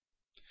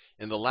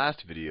In the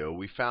last video,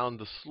 we found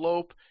the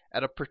slope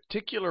at a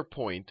particular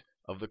point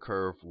of the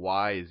curve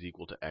y is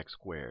equal to x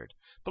squared.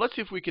 But let's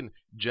see if we can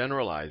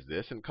generalize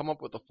this and come up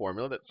with a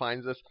formula that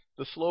finds us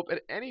the slope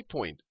at any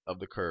point of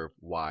the curve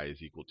y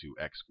is equal to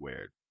x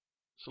squared.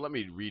 So let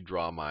me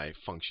redraw my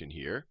function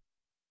here.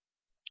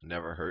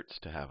 Never hurts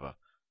to have a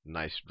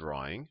nice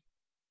drawing.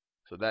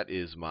 So that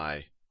is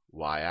my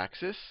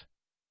y-axis.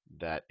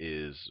 That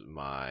is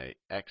my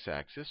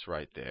x-axis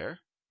right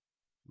there.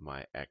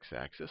 My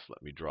x-axis.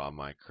 Let me draw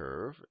my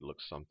curve. It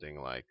looks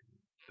something like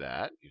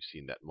that. You've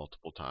seen that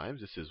multiple times.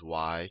 This is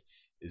y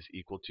is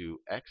equal to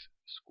x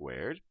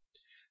squared.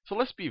 So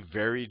let's be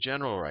very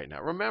general right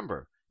now.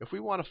 Remember, if we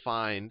want to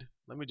find,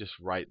 let me just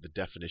write the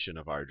definition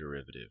of our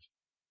derivative.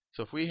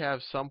 So if we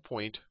have some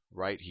point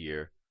right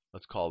here,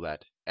 let's call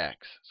that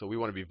x. So we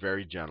want to be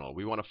very general.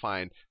 We want to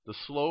find the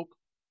slope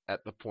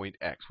at the point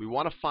x. We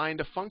want to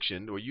find a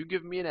function where you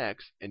give me an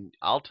x, and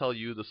I'll tell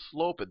you the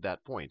slope at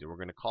that point. And we're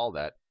going to call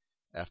that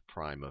f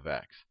prime of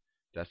x.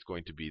 That's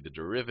going to be the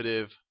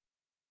derivative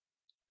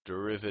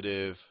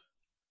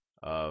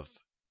of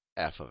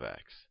f of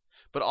x.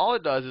 But all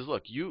it does is,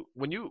 look,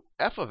 when you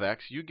f of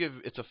x,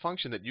 it's a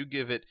function that you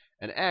give it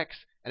an x,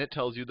 and it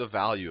tells you the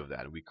value of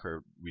that. And we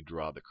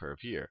draw the curve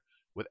here.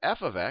 With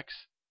f of x,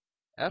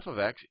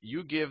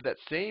 you give that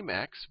same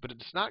x, but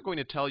it's not going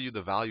to tell you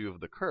the value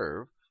of the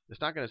curve. It's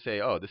not going to say,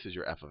 oh, this is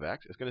your f of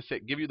x. It's going to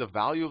give you the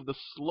value of the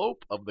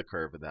slope of the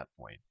curve at that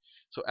point.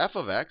 So f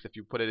of x, if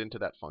you put it into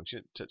that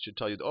function, it should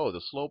tell you, oh, the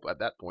slope at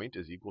that point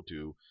is equal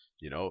to,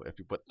 if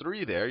you put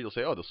 3 there, you'll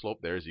say, oh, the slope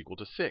there is equal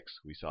to 6.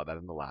 We saw that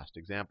in the last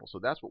example. So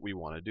that's what we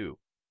want to do.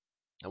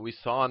 And we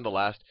saw in the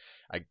last,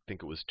 I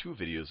think it was 2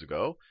 videos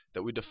ago,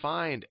 that we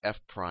defined f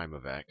prime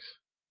of x.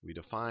 We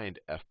defined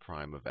f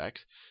prime of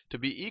x to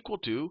be equal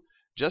to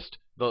just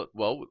the,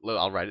 well,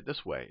 I'll write it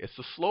this way. It's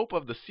the slope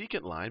of the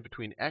secant line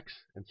between x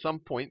and some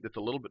point that's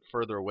a little bit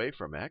further away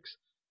from x.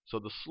 So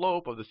the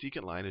slope of the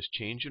secant line is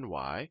change in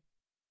y.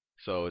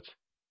 So it's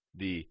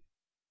the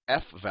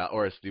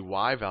it's the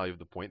y value of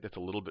the point that's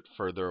a little bit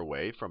further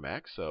away from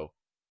x. So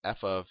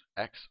f of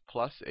x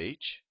plus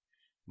h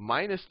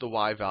minus the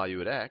y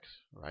value at x,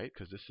 right?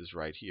 Because this is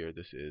right here.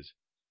 This is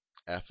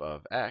f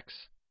of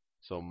x.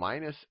 So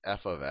minus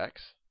f of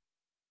x.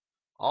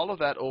 All of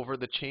that over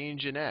the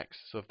change in x.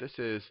 So if this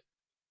is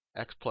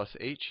x plus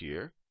h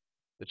here,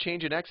 the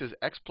change in x is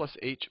x plus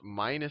h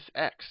minus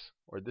x.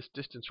 Or this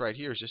distance right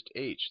here is just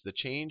h. The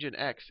change in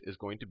x is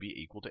going to be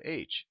equal to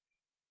h.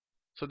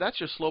 So that's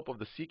your slope of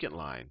the secant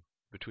line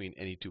between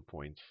any 2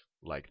 points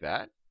like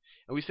that.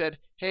 And we said,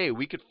 hey,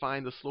 we could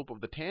find the slope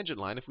of the tangent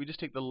line if we just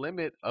take the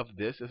limit of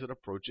this as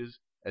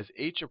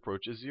h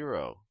approaches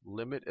 0.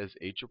 Limit as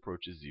h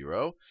approaches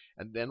 0.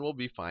 And then we'll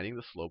be finding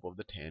the slope of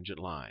the tangent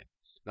line.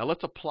 Now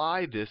let's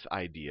apply this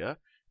idea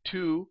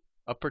to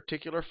a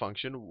particular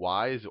function,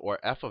 or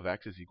f of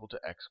x is equal to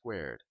x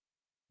squared.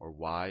 Or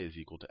y is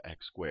equal to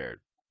x squared.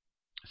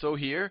 So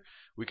here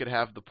we could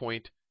have the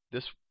point,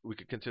 we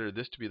could consider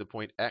this to be the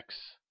point x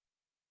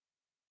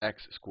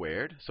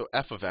squared. So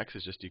f of x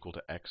is just equal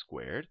to x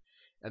squared.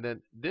 And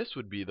then this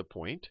would be the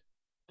point.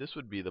 Let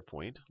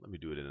me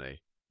do it in a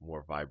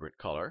more vibrant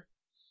color.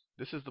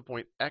 This is the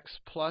point x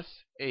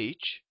plus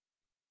h.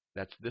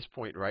 That's this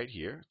point right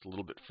here. It's a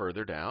little bit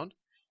further down.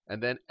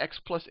 And then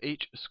x plus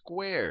h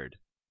squared.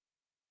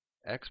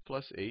 X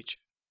plus h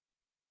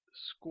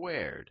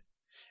squared.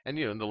 And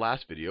in the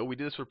last video, we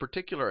did this for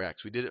particular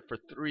x. We did it for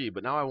 3,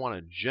 but now I want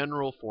a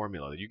general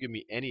formula. You give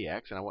me any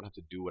x, and I won't have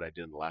to do what I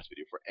did in the last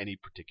video for any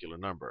particular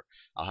number.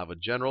 I'll have a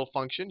general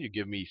function. You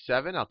give me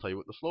 7, I'll tell you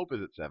what the slope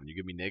is at 7. You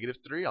give me negative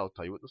 3, I'll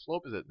tell you what the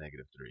slope is at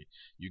negative 3.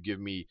 You give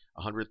me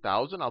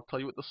 100,000, I'll tell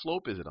you what the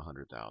slope is at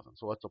 100,000.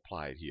 So let's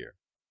apply it here.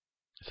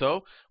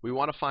 So we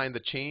want to find the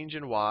change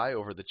in y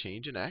over the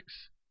change in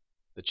x.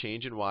 The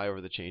change in y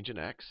over the change in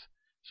x.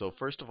 So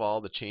first of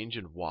all, the change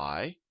in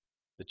y.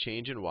 The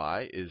change in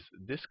y is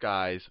this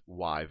guy's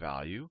y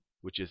value,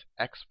 which is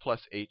x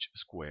plus h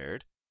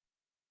squared.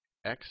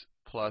 X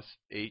plus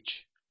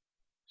h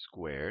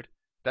squared.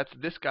 That's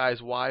this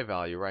guy's y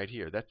value right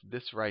here. That's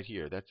this right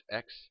here. That's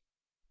x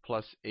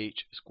plus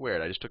h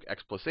squared. I just took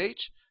x plus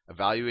h,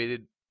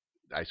 evaluated,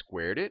 I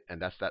squared it,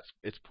 and that's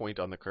its point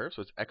on the curve.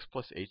 So it's x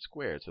plus h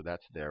squared. So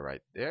that's there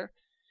right there.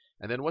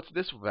 And then what's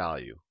this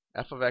value?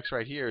 F of x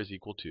right here is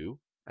equal to,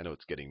 I know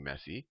it's getting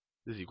messy,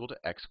 this is equal to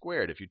x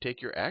squared. If you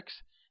take your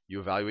x, you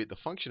evaluate the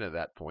function at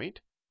that point,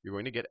 you're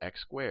going to get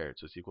x squared.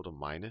 So it's equal to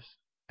minus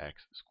x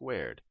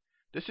squared.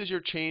 This is your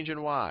change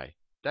in y.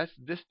 That's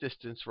this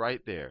distance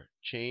right there.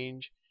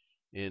 Change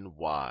in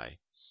y.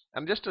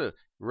 And just to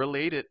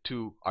relate it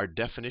to our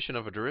definition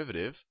of a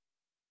derivative,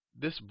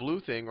 this blue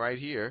thing right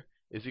here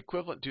is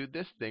equivalent to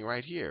this thing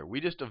right here.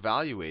 We just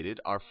evaluated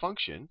our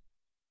function.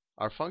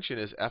 Our function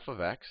is f of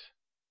x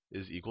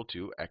is equal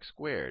to x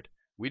squared.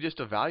 We just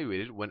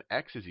evaluated when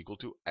x is equal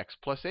to x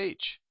plus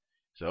h.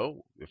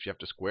 So if you have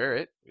to square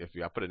it, if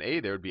I put an a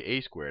there, it would be a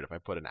squared. If I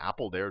put an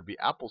apple there, it would be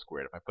apple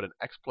squared. If I put an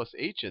x plus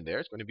h in there,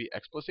 it's going to be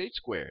x plus h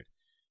squared.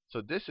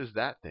 So this is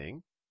that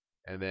thing.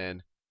 And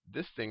then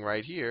this thing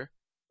right here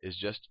is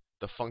just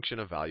the function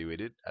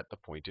evaluated at the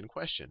point in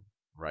question,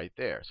 right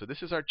there. So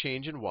this is our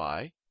change in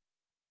y.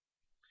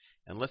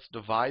 And let's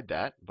divide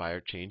that by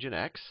our change in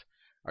x.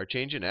 Our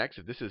change in x,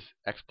 if this is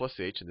x plus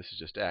h and this is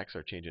just x,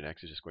 our change in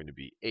x is just going to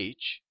be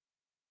h.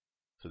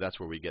 So that's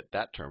where we get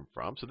that term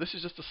from. So this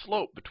is just the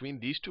slope between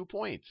these 2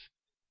 points.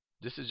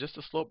 This is just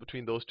the slope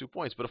between those 2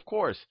 points. But of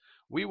course,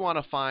 we want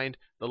to find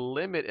the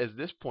limit as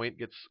this point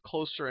gets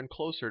closer and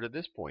closer to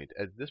this point,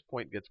 as this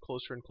point gets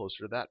closer and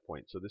closer to that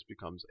point. So this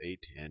becomes a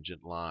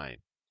tangent line.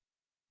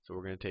 So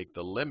we're going to take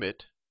the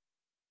limit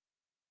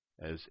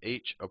as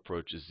h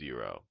approaches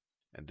 0.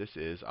 And this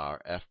is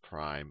our f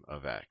prime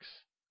of x.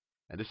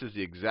 And this is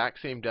the exact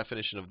same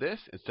definition of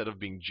this. Instead of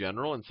being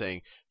general and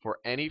saying for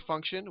any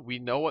function, we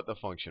know what the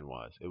function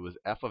was. It was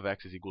f of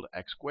x is equal to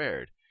x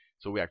squared.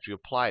 So we actually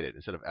applied it.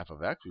 Instead of f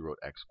of x, we wrote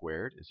x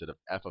squared. Instead of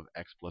f of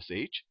x plus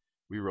h,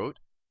 we wrote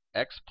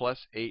x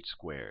plus h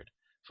squared.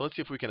 So let's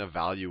see if we can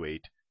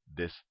evaluate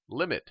this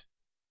limit.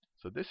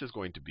 So this is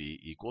going to be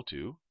equal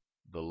to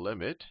the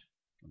limit.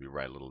 Let me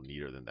write a little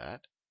neater than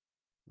that.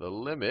 The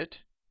limit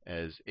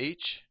as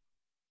h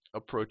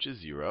approaches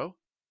 0.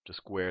 To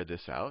square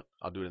this out,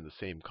 I'll do it in the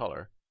same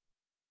color.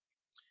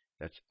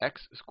 That's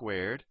x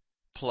squared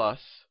plus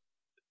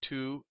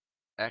 2xh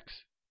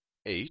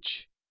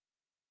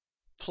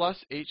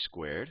plus h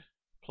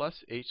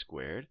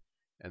squared,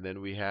 and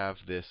then we have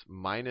this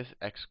minus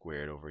x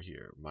squared over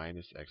here,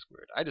 minus x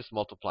squared. I just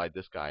multiplied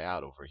this guy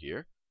out over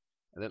here,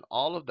 and then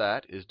all of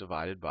that is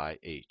divided by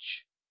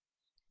h.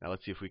 Now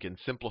let's see if we can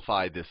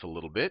simplify this a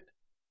little bit.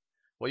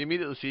 Well, you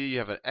immediately see you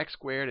have an x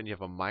squared and you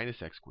have a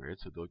minus x squared,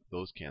 so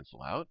those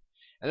cancel out.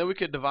 And then we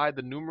could divide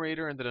the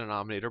numerator and the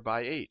denominator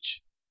by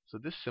h. So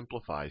this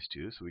simplifies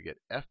too. So we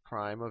get f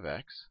prime of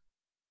x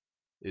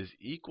is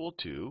equal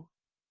to,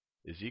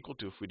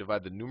 if we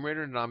divide the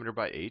numerator and denominator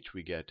by h,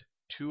 we get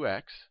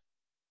 2x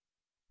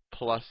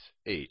plus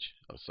h.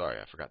 Oh, sorry,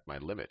 I forgot my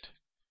limit.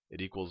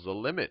 It equals the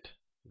limit,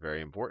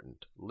 very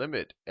important,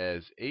 limit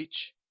as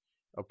h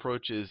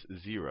approaches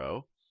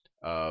 0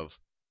 of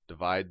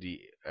divide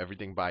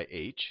everything by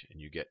h, and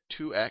you get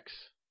 2x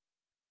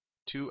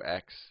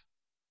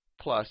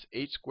plus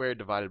h squared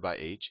divided by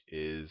h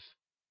is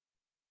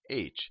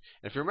h.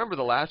 And if you remember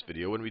the last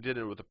video, when we did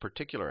it with a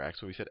particular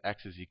x, when we said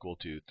x is equal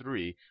to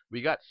 3,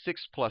 we got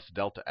 6 plus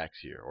delta x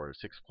here, or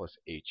 6 plus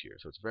h here.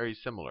 So it's very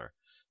similar.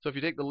 So if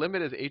you take the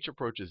limit as h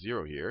approaches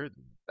 0 here,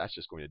 that's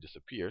just going to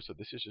disappear. So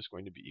this is just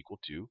going to be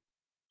equal to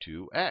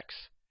 2x.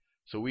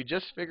 So we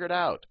just figured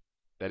out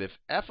that if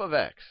f of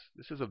x,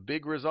 this is a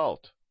big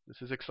result,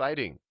 this is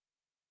exciting,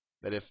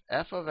 that if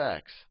f of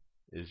x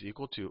is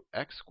equal to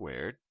x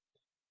squared,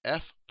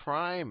 f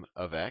prime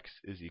of x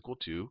is equal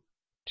to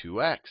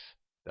 2x.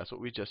 That's what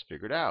we just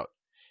figured out.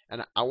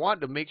 And I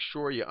want to make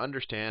sure you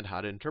understand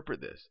how to interpret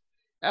this.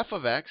 F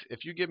of x,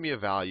 if you give me a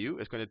value,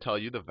 is going to tell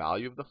you the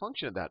value of the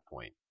function at that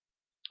point.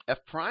 F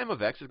prime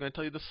of x is going to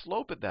tell you the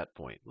slope at that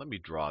point. Let me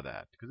draw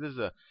that, because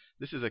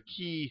this is a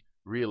key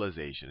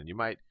realization. And you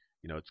might,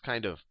 it's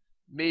kind of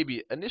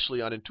maybe initially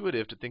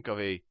unintuitive to think of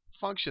a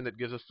function that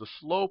gives us the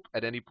slope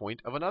at any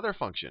point of another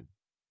function.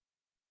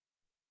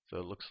 So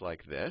it looks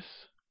like this.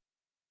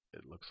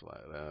 It looks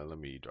like, let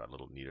me draw a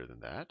little neater than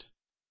that.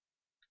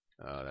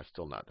 That's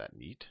still not that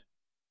neat.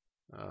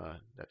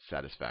 That's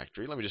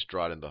satisfactory. Let me just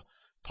draw it in the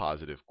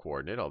positive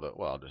coordinate. Although,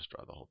 well, I'll just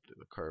draw the whole thing.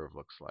 The curve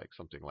looks like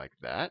something like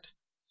that.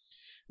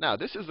 Now,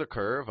 this is the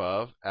curve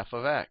of f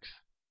of x.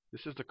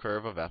 This is the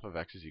curve of f of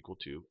x is equal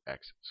to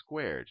x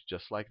squared,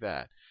 just like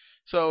that.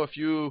 So if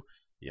you,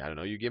 I don't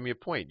know, you give me a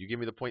point. You give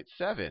me the point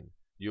 7.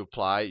 You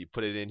apply, you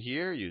put it in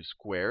here, you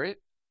square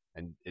it,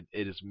 and it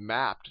is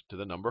mapped to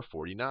the number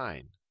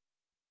 49.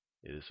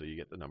 So you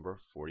get the number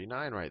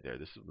 49 right there.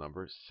 This is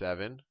number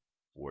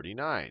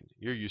 749.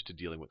 You're used to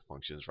dealing with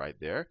functions right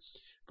there.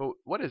 But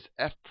what is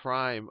f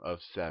prime of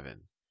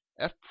 7?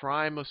 F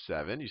prime of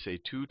 7, you say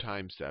 2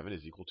 times 7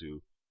 is equal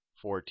to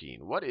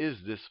 14. What is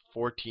this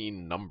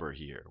 14 number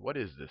here? What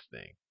is this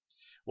thing?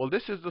 Well,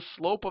 this is the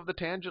slope of the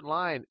tangent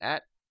line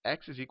at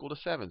x is equal to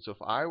 7. So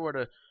if I were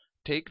to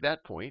take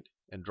that point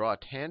and draw a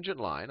tangent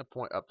line, a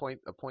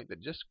point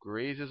that just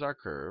grazes our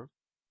curve,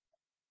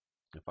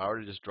 if I were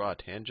to just draw a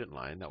tangent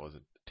line, that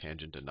wasn't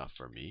tangent enough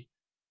for me.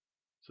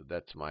 So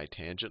that's my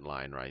tangent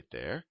line right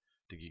there.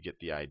 I think you get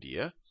the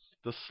idea.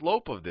 The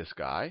slope of this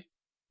guy,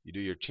 you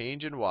do your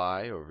change in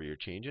y over your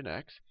change in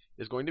x,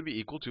 is going to be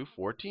equal to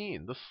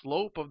 14. The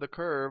slope of the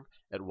curve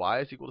at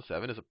y is equal to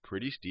 7 is a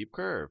pretty steep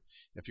curve.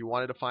 If you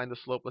wanted to find the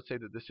slope, let's say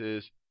that this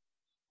is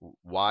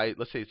y,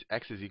 let's say it's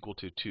x is equal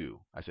to 2.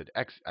 I said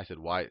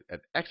y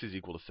at x is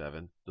equal to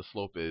 7, the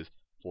slope is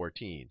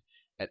 14.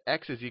 At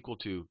x is equal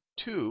to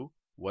 2,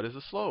 what is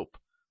the slope?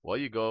 Well,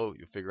 you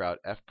figure out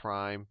f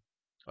prime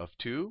of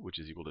 2, which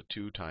is equal to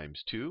 2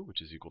 times 2,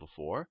 which is equal to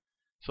 4.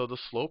 So the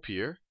slope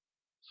here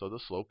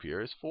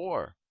is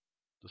 4.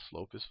 The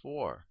slope is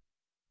 4.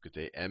 You could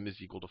say m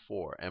is equal to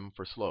 4, m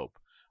for slope.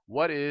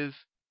 What is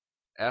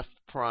f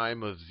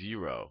prime of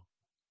 0?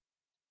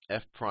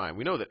 F prime,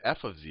 we know that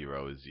f of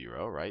 0 is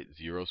 0, right?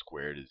 0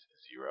 squared is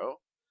 0.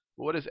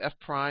 But what is f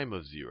prime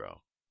of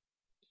 0?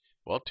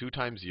 Well, 2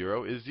 times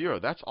 0 is 0.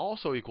 That's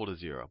also equal to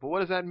 0. But what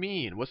does that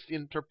mean? What's the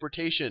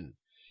interpretation?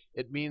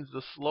 It means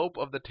the slope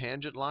of the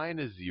tangent line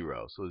is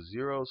 0. So a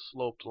 0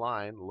 sloped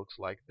line looks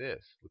like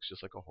this. Looks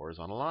just like a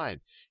horizontal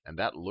line. And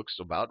that looks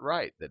about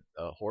right, that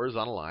a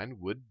horizontal line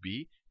would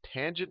be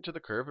tangent to the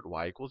curve at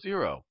y equals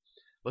 0.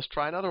 Let's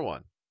try another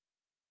one.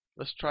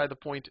 Let's try the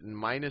point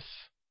minus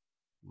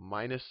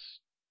 1.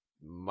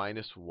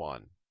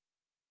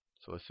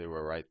 So let's say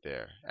we're right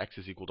there. X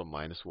is equal to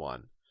minus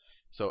 1.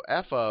 So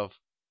f of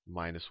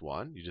minus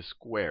 1, you just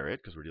square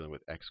it because we're dealing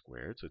with x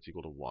squared. So it's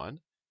equal to 1.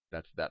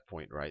 That's that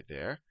point right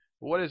there.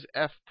 But what is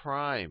f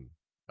prime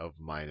of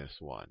minus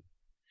 1?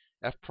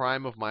 F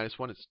prime of minus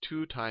 1 is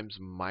 2 times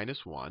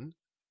minus 1.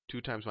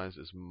 2 times minus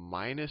is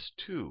minus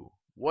 2.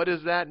 What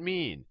does that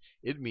mean?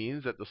 It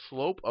means that the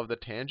slope of the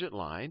tangent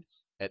line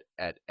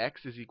at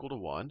x is equal to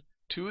 1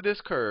 to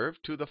this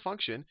curve, to the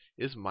function,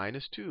 is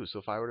minus 2. So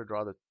if I were to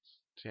draw the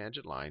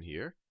tangent line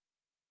here,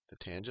 the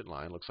tangent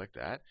line looks like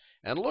that.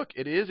 And look,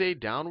 it is a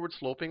downward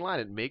sloping line.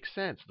 It makes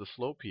sense. The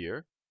slope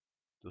here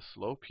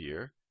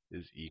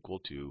is equal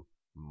to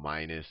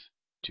minus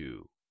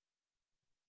 2.